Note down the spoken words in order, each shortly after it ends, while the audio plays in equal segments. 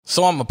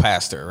So I'm a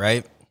pastor,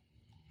 right?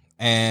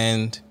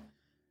 And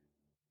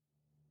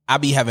I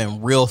be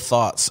having real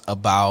thoughts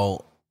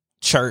about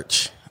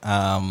church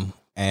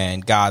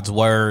and God's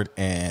word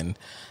and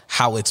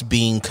how it's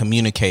being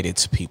communicated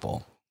to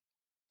people.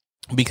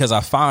 Because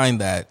I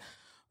find that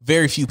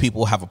very few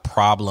people have a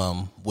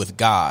problem with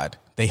God.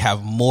 They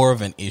have more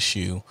of an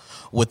issue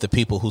with the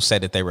people who say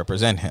that they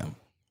represent him,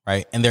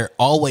 right? And they're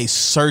always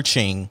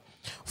searching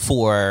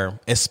for,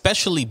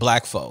 especially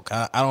black folk.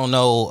 I don't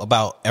know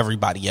about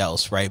everybody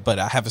else, right? But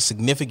I have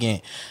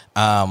significant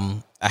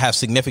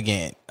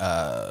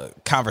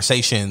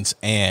conversations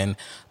and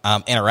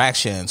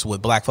interactions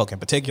with black folk in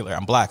particular.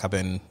 I'm black. I've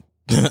been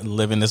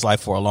living this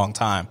life for a long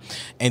time.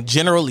 And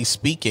generally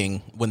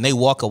speaking, when they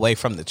walk away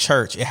from the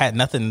church, it had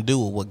nothing to do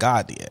with what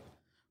God did,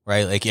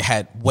 right? Like it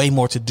had way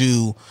more to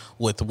do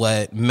with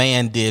what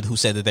man did who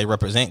said that they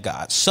represent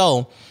God.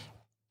 So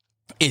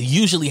it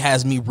usually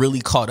has me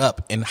really caught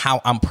up in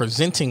how I'm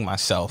presenting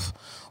myself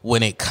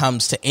when it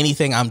comes to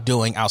anything I'm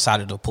doing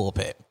outside of the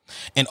pulpit.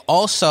 And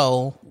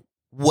also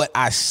what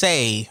I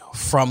say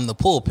from the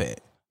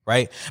pulpit,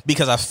 right?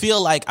 Because I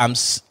feel like I'm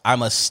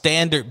a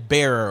standard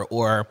bearer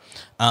or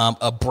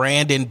a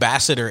brand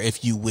ambassador,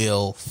 if you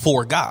will,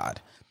 for God.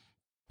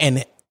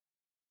 And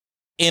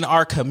in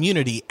our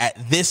community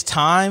at this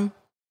time,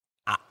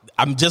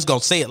 I'm just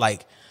going to say it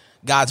like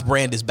God's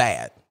brand is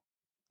bad.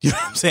 You know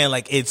what I'm saying?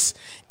 Like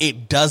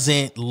it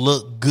doesn't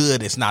look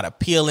good. It's not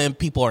appealing.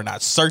 People are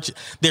not searching.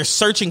 They're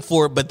searching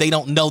for it, but they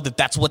don't know that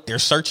that's what they're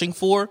searching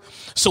for.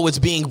 So it's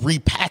being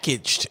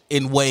repackaged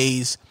in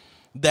ways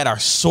that are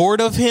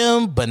sort of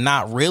him, but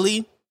not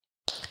really.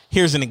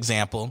 Here's an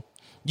example.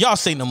 Y'all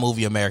seen the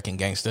movie American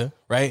Gangster,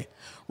 right?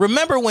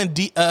 Remember when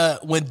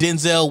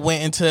Denzel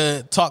went in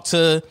to talk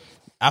to,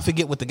 I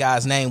forget what the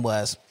guy's name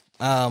was,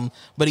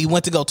 but he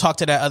went to go talk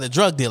to that other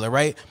drug dealer,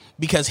 right?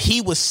 Because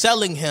he was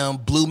selling him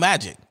blue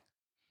magic.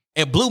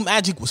 And blue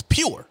magic was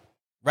pure,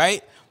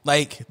 right?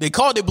 Like they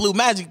called it blue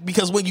magic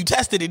because when you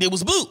tested it, it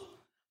was blue.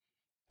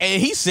 And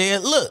he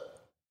said, look,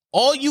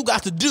 all you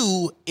got to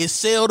do is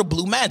sell the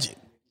blue magic.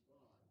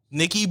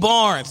 Nicky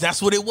Barnes,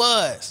 that's what it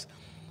was.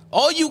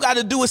 All you got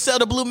to do is sell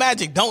the blue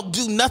magic. Don't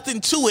do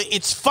nothing to it.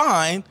 It's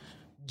fine.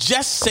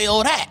 Just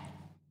sell that,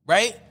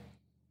 right?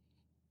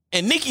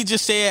 And Nicky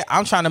just said,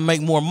 I'm trying to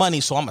make more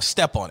money, so I'm going to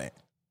step on it.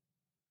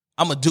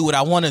 I'm going to do what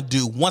I want to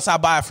do. Once I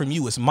buy it from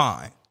you, it's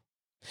mine.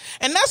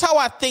 And that's how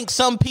I think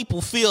some people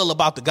feel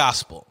about the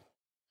gospel.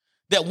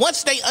 That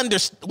once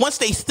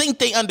they think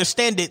they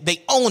understand it,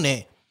 they own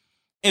it.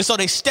 And so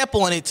they step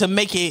on it to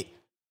make it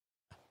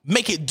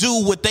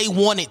do what they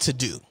want it to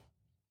do.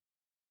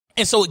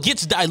 And so it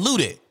gets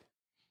diluted.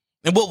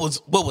 And what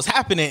was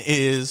happening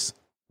is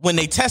when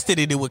they tested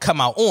it, it would come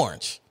out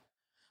orange.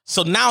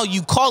 So now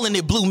you calling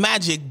it blue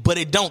magic, but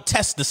it don't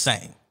test the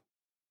same,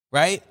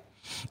 right?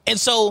 And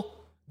so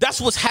that's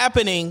what's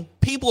happening.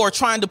 People are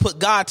trying to put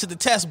God to the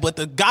test, but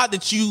the God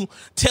that you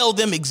tell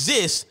them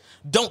exists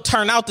don't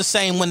turn out the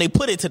same when they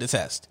put it to the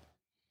test.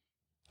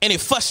 And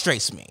it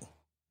frustrates me,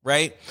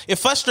 right? It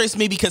frustrates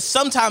me because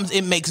sometimes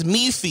it makes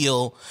me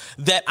feel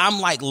that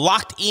I'm like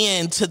locked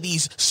into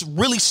these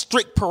really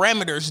strict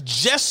parameters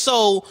just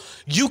so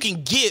you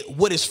can get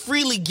what is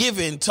freely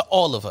given to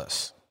all of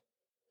us.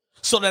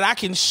 So that I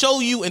can show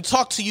you and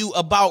talk to you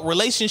about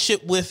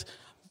relationship with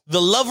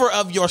the lover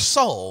of your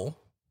soul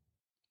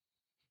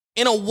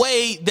in a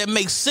way that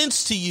makes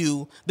sense to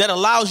you, that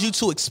allows you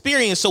to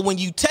experience. So when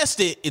you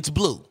test it, it's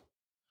blue.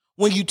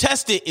 When you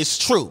test it, it's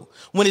true.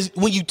 When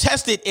you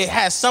test it, it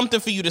has something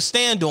for you to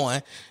stand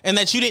on, and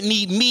that you didn't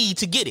need me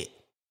to get it.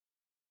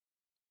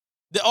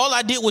 That all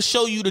I did was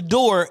show you the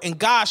door, and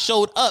God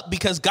showed up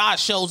because God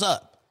shows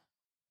up.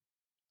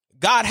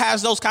 God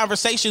has those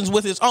conversations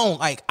with his own.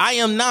 Like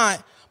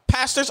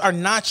pastors are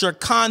not your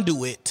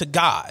conduit to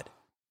God.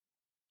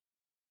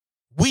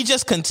 We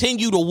just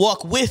continue to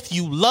walk with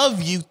you,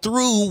 love you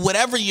through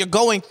whatever you're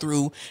going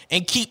through,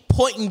 and keep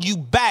pointing you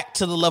back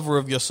to the lover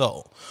of your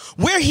soul.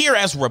 We're here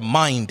as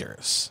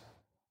reminders.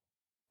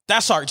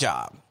 That's our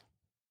job.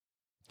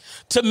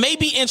 To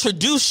maybe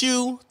introduce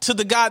you to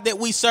the God that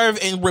we serve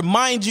and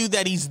remind you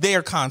that he's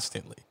there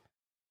constantly.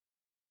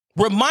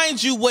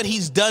 Remind you what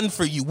he's done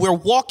for you. We're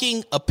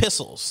walking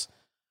epistles,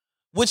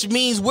 which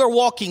means we're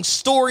walking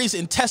stories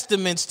and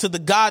testaments to the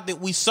God that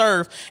we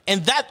serve.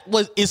 And that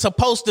is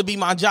supposed to be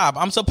my job.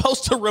 I'm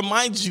supposed to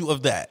remind you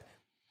of that.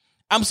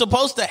 I'm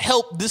supposed to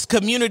help this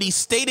community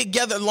stay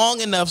together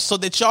long enough so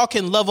that y'all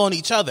can love on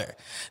each other,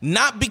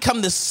 not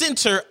become the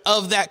center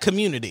of that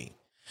community,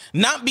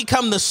 not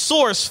become the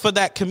source for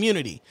that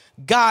community.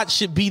 God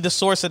should be the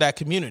source of that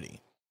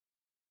community.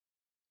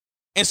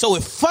 And so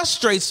it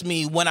frustrates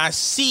me when I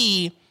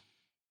see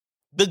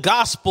the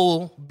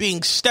gospel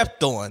being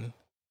stepped on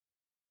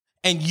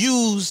and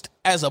used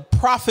as a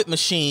profit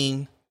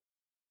machine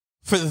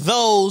for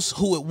those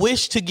who would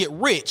wish to get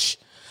rich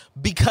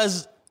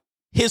because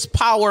his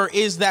power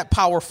is that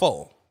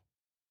powerful.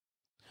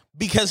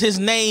 Because his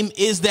name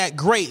is that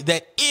great,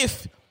 that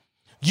if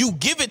you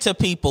give it to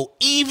people,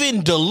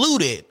 even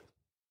diluted,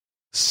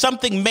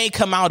 something may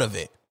come out of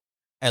it,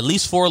 at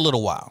least for a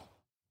little while.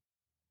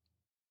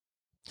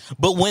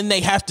 But when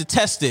they have to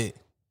test it,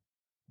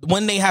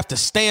 when they have to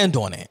stand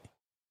on it,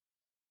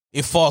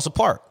 it falls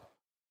apart.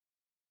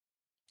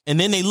 And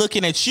then they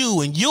looking at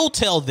you and you'll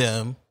tell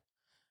them,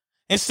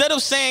 instead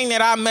of saying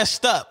that I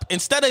messed up,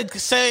 instead of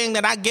saying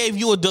that I gave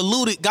you a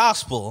diluted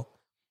gospel,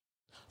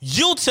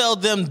 you'll tell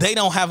them they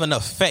don't have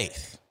enough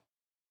faith.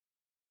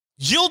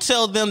 You'll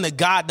tell them that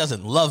God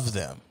doesn't love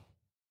them.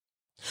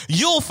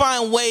 You'll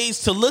find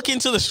ways to look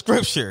into the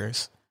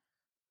scriptures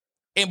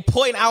and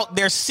point out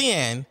their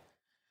sin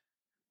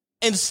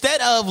instead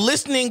of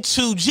listening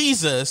to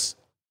Jesus,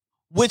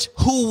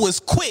 who was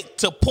quick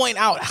to point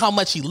out how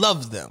much he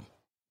loved them,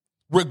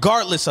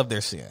 regardless of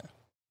their sin.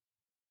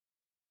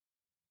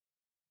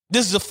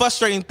 This is a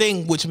frustrating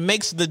thing, which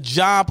makes the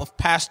job of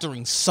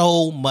pastoring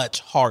so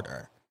much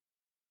harder,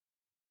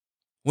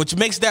 which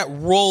makes that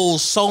role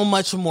so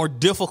much more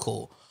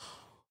difficult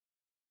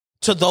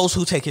to those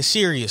who take it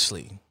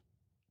seriously.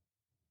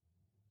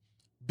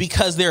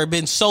 Because there have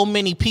been so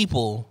many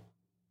people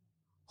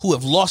who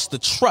have lost the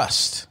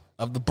trust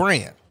of the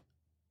brand,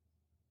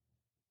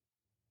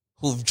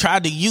 who've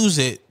tried to use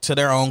it to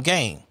their own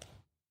gain.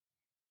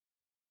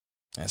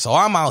 And so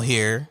I'm out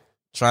here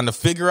trying to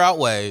figure out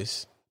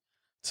ways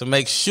to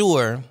make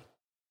sure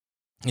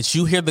that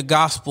you hear the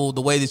gospel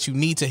the way that you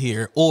need to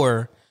hear,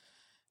 or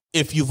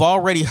if you've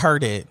already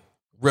heard it,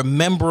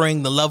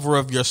 remembering the lover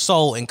of your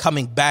soul and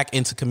coming back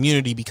into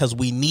community because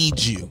we need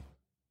you,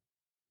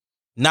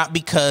 not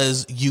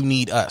because you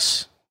need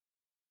us.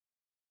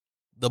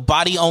 The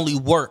body only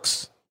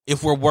works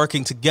if we're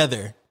working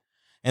together,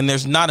 and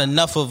there's not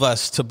enough of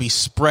us to be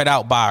spread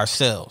out by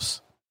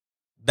ourselves.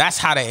 That's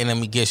how the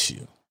enemy gets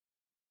you,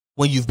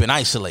 when you've been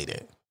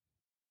isolated.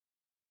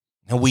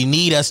 And we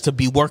need us to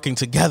be working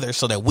together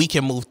so that we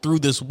can move through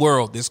this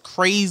world, this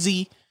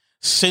crazy,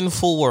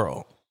 sinful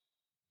world,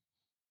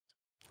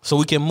 so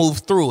we can move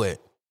through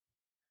it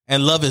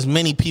and love as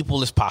many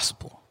people as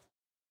possible.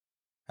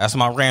 That's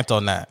my rant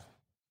on that.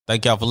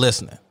 Thank y'all for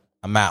listening.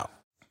 I'm out.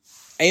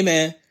 Hey,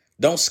 man,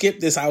 don't skip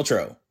this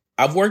outro.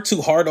 I've worked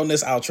too hard on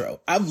this outro.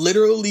 I've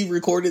literally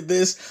recorded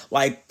this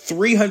like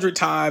 300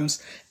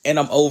 times and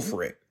I'm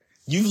over it.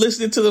 You've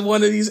listened to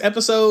one of these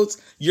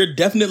episodes, you're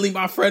definitely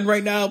my friend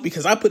right now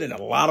because I put in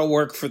a lot of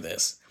work for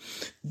this.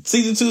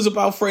 Season 2 is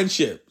about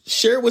friendship.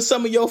 Share it with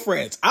some of your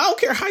friends. I don't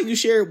care how you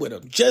share it with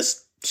them.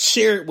 Just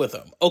share it with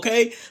them,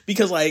 okay?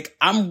 Because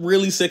I'm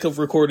really sick of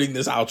recording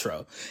this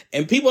outro.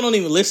 And people don't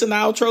even listen to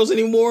outros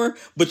anymore,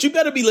 but you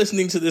better be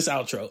listening to this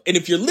outro. And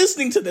if you're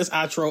listening to this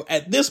outro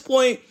at this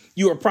point,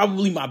 you are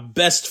probably my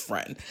best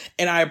friend.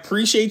 And I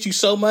appreciate you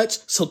so much.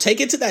 So take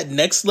it to that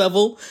next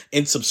level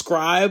and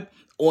subscribe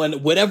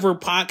on whatever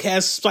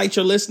podcast site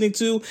you're listening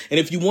to. And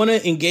if you want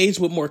to engage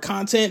with more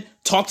content,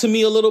 talk to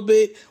me a little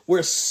bit.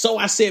 We're So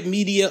I Said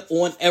Media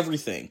on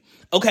everything.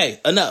 Okay,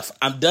 enough.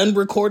 I'm done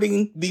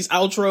recording these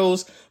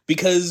outros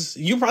because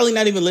you're probably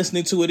not even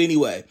listening to it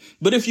anyway.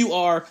 But if you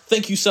are,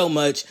 thank you so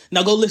much.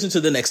 Now go listen to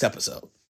the next episode.